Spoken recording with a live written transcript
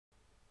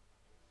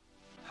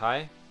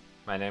Hi,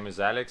 my name is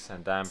Alex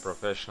and I'm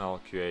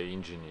professional QA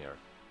engineer.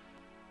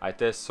 I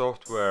test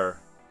software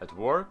at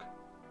work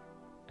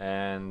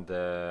and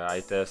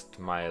I test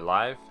my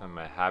life and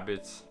my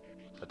habits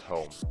at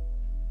home.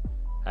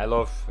 I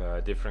love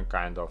different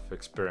kind of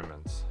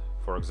experiments.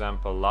 For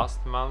example,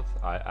 last month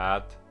I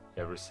ate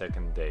every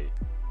second day.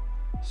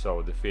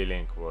 So the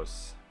feeling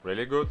was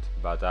really good,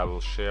 but I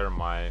will share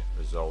my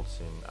results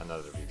in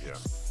another video.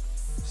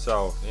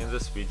 So in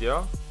this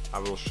video I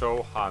will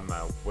show how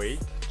my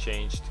weight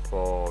changed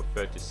for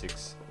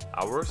 36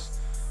 hours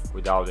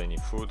without any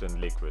food and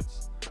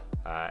liquids.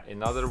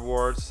 In other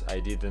words,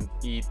 I didn't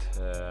eat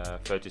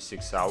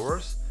 36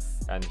 hours,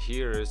 and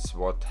here is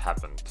what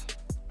happened.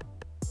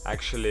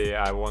 Actually,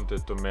 I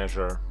wanted to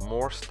measure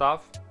more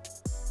stuff,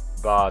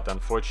 but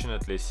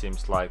unfortunately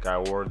seems like I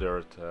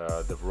ordered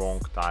the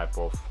wrong type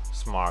of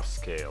smart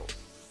scale.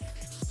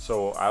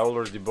 So I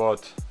already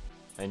bought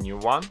a new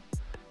one,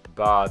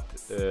 but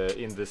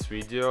in this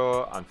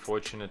video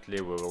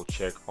unfortunately we will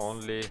check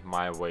only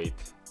my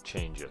weight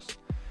changes.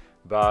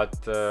 But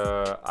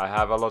I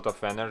have a lot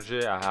of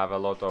energy, I have a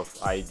lot of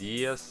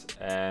ideas,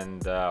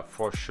 and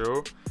for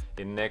sure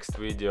in next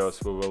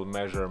videos we will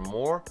measure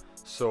more,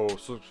 so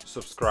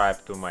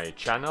subscribe to my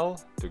channel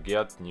to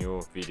get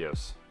new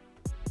videos.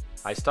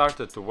 I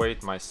started to weigh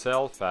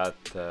myself at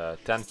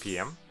 10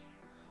 p.m.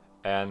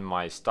 and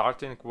my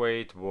starting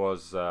weight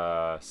was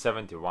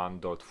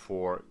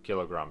 71.4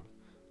 kilograms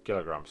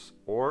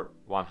or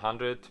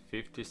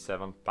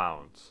 157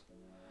 pounds.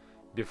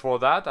 Before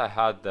that I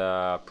had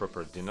a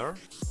proper dinner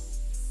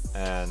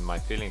and my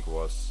feeling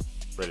was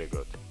really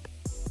good.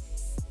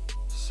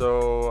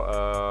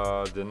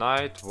 So the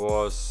night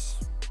was,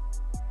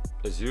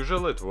 as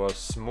usual, it was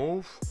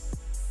smooth,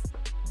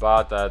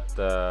 but at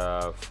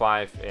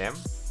 5 a.m.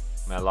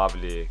 my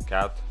lovely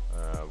cat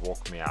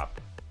woke me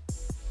up.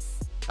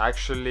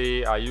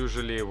 Actually, I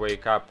usually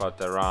wake up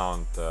at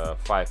around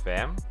 5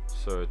 a.m.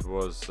 so it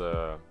was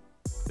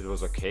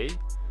okay.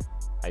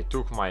 I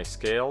took my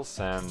scales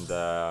and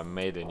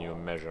made a new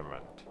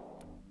measurement,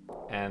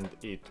 and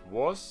it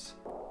was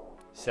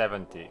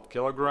 70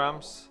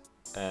 kilograms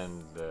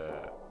and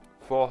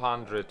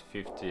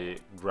 450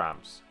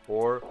 grams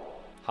or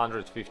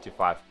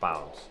 155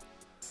 pounds.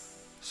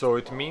 So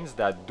it means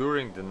that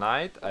during the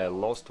night I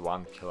lost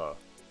 1 kilo.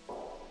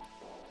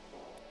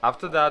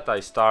 After that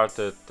I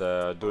started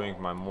doing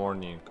my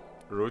morning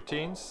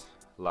routines,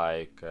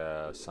 like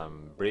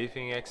some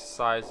breathing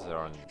exercises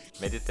or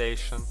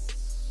meditation,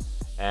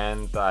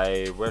 and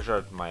I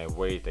measured my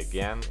weight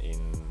again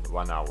in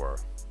 1 hour,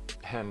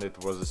 and it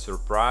was a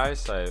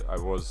surprise. I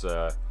was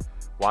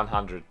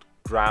 100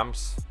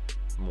 grams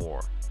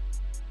more.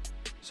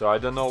 So I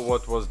don't know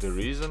what was the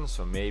reason,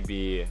 so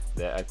maybe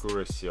the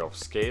accuracy of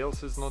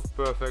scales is not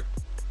perfect,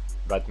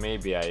 but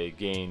maybe I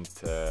gained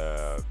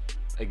a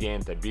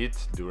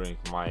bit during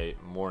my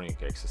morning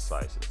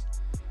exercises.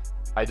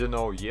 I don't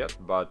know yet,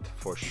 but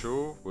for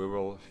sure we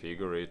will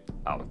figure it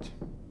out.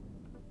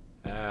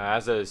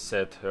 As I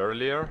said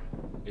earlier,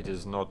 it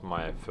is not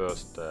my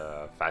first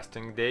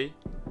fasting day,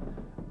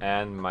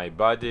 and my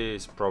body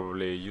is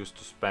probably used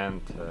to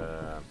spend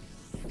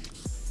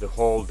the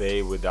whole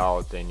day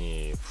without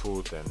any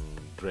food and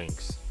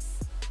drinks.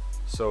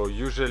 So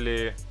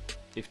usually,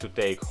 if to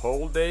take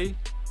whole day,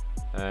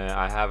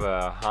 I have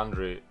a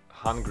hungry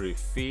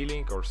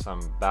feeling or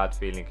some bad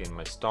feeling in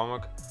my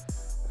stomach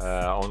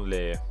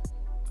only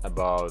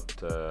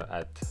about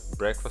at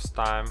breakfast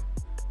time.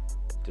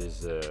 It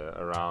is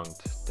around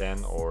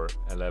 10 or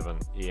 11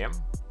 a.m.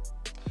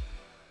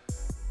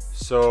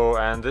 So,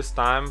 and this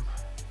time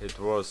it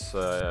was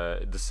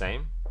the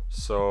same.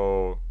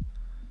 So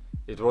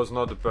it was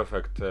not the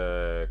perfect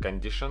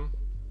condition,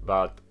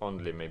 but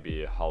only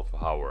maybe half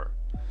hour.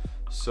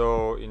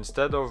 So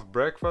instead of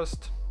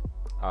breakfast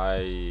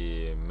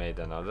I made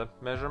another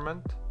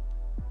measurement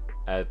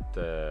at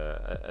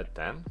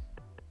 10,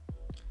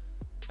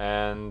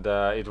 and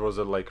it was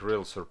a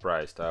real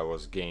surprise. I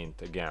was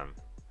gained again.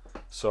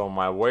 So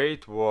my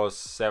weight was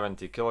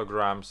 70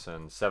 kilograms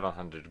and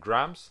 700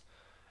 grams,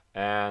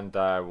 and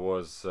I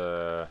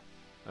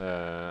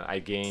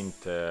gained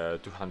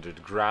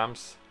 200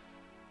 grams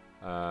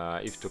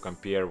if to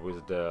compare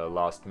with the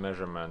last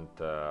measurement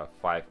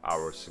 5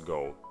 hours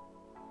ago.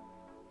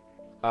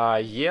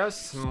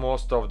 Yes,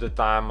 most of the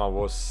time I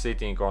was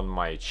sitting on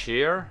my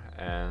chair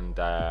and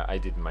I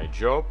did my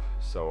job.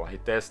 So I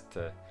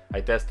tested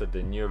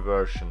the new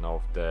version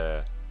of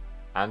the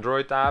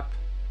Android app.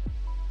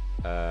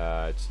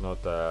 It's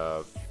not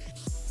a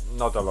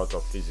lot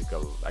of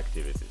physical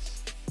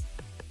activities.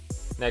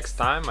 Next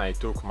time I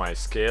took my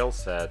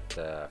scales at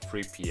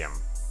 3 p.m.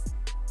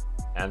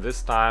 and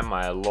this time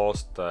I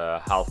lost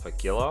half a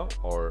kilo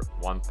or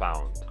 1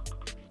 pound.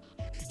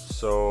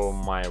 So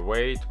my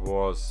weight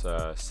was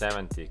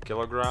 70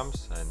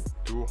 kilograms and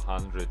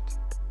 200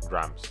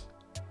 grams.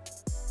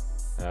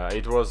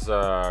 It was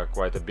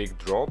quite a big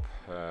drop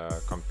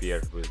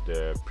compared with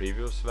the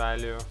previous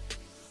value,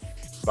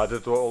 but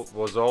it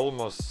was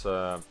almost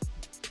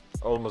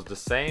the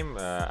same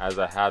as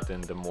I had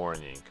in the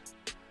morning.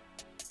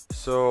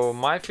 So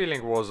my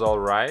feeling was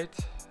alright,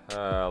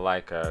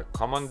 like a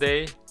common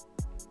day.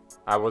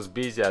 I was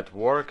busy at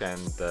work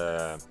and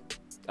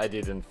I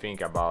didn't think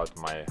about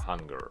my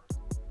hunger.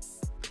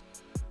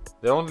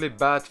 The only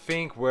bad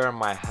thing were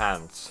my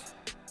hands.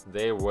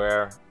 They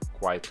were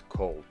quite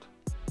cold.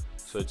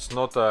 So it's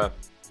not a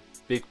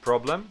big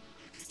problem,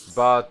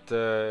 but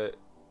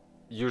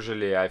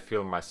usually I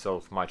feel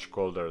myself much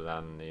colder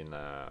than in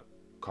a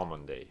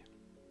common day.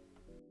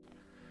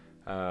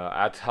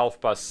 At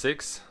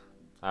 6:30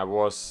 I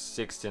was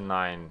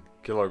 69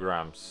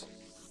 kilograms,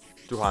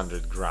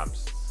 200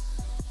 grams.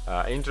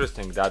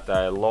 Interesting that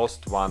I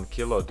lost 1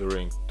 kilo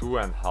during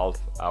 2.5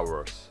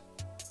 hours.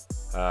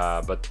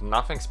 But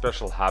nothing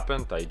special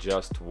happened, I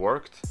just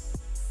worked.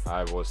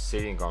 I was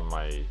sitting on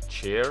my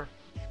chair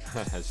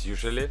as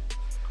usually,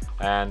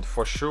 and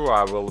for sure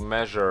I will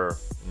measure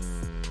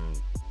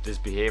this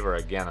behavior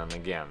again and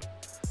again.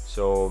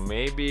 So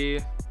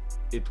maybe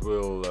it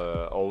will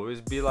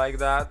always be like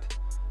that,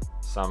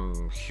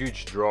 some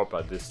huge drop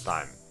at this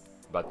time,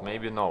 but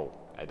maybe no,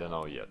 I don't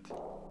know yet.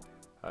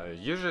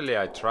 Usually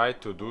I try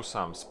to do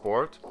some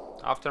sport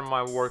after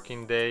my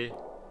working day.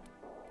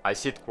 I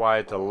sit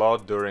quite a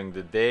lot during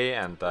the day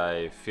and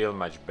I feel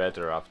much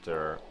better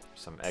after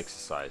some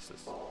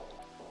exercises.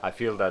 I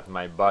feel that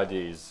my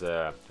body is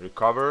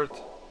recovered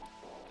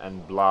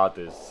and blood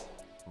is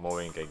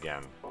moving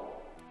again.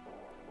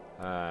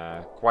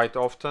 Quite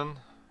often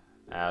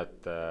at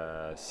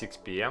 6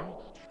 p.m.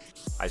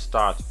 I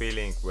start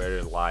feeling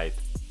very light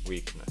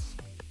weakness.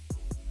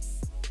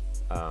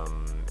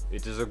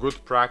 It is a good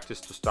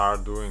practice to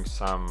start doing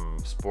some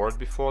sport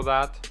before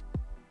that.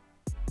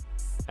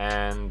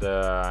 And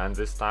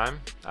this time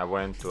I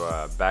went to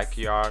a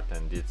backyard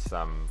and did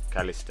some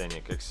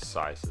calisthenic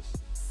exercises,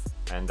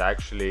 and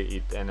actually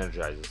it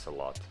energizes a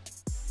lot.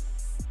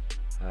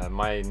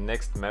 My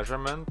next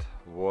measurement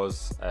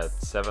was at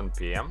 7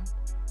 p.m.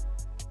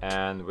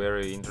 and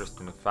very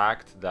interesting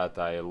fact that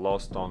I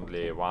lost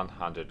only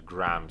 100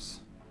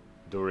 grams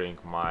during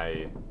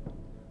my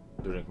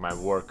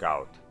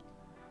workout.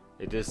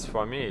 It is,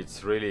 for me,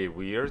 it's really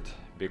weird,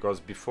 because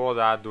before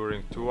that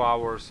during 2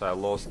 hours I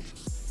lost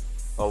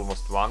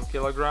almost 1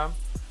 kilogram,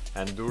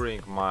 and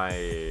during my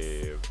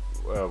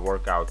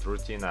workout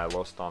routine I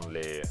lost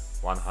only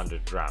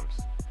 100 grams.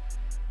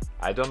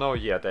 I don't know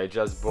yet. I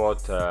just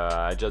bought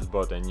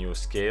a new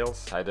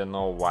scales. I don't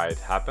know why it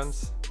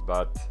happens,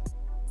 but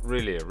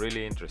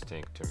really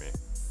interesting to me.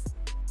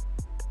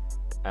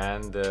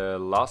 And the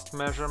last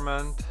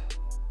measurement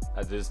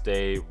at this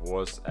day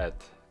was at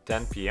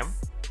 10 p.m.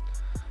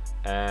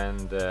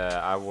 and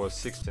I was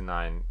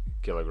 69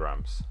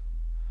 kilograms.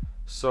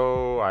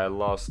 So I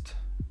lost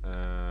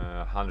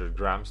 100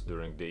 grams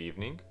during the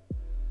evening.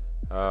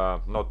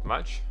 Not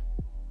much,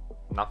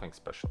 nothing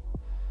special.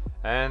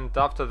 And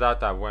after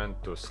that I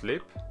went to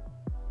sleep,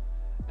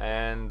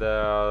 and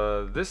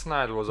this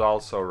night was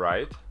also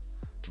right,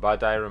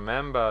 but I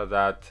remember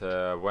that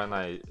when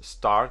I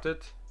started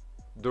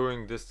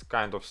doing this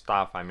kind of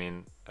stuff, I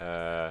mean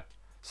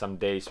some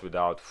days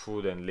without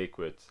food and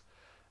liquids,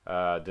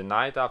 the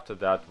night after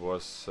that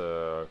was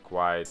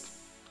quite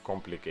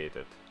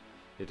complicated.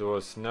 It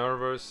was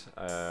nervous,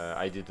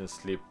 I didn't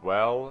sleep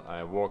well,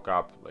 I woke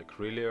up like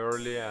really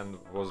early and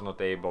was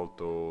not able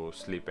to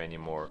sleep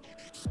anymore.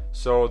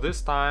 So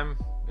this time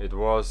it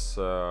was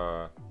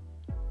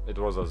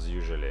as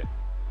usually,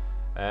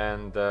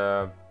 and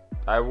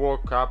I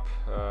woke up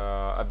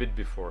a bit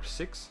before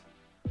 6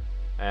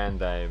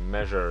 and I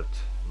measured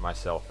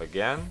myself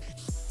again,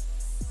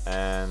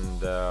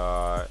 and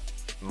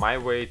my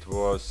weight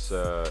was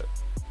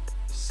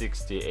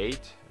 68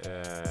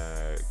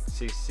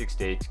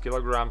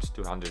 kilograms,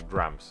 200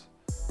 grams.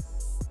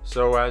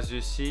 So as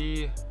you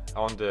see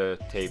on the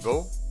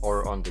table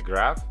or on the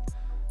graph,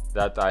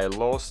 that I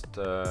lost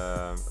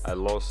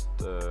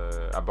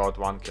about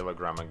 1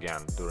 kilogram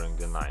again during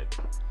the night.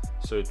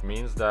 So it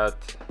means that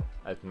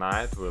at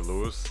night we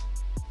lose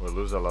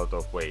a lot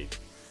of weight.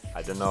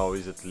 I don't know,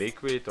 is it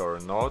liquid or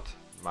not?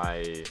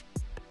 My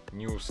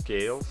new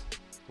scales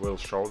will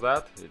show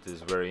that. It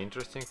is very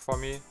interesting for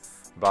me,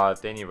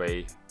 but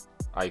anyway,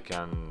 I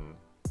can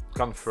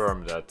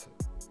confirm that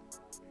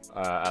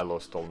I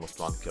lost almost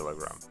 1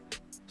 kilogram.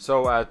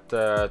 So at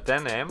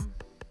 10 a.m.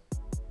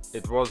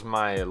 it was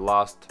my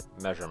last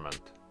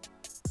measurement.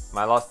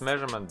 My last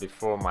measurement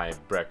before my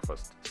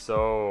breakfast.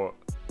 So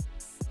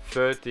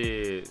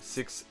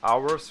 36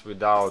 hours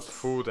without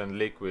food and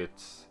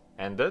liquids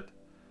ended.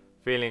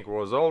 Feeling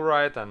was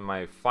alright, and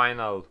my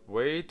final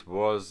weight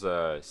was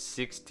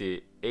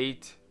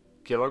 68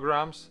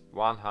 kilograms,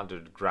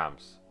 100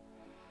 grams.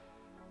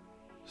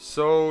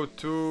 So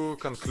to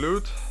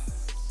conclude,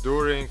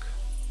 during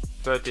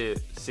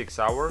 36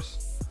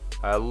 hours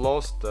I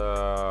lost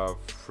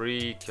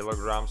 3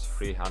 kilograms,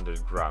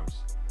 300 grams.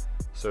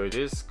 So it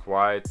is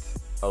quite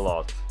a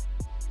lot.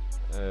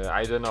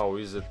 I don't know,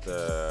 is it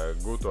a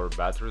good or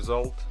bad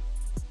result?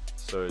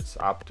 So it's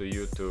up to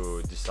you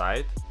to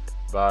decide.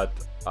 But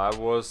I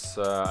was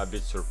a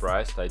bit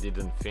surprised. I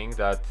didn't think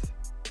that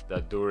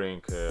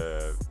during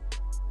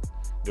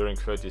during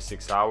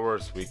 36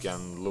 hours we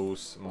can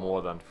lose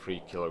more than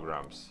 3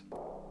 kilograms.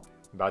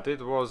 But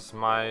it was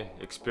my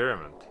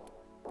experiment.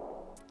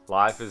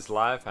 Life is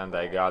life and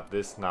I got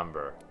this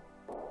number.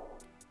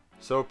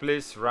 So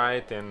please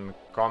write in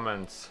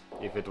comments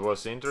if it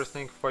was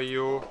interesting for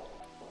you.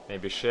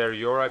 Maybe share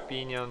your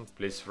opinion.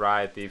 Please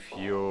write if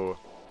you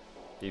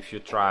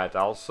tried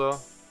also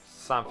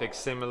something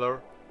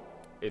similar.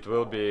 It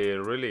will be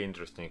really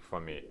interesting for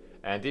me.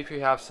 And if you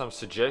have some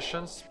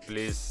suggestions,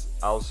 please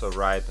also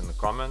write in the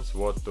comments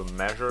what to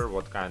measure,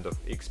 what kind of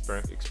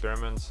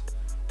experiments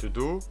to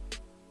do.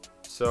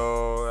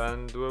 So,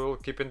 and we will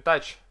keep in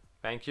touch.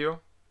 Thank you.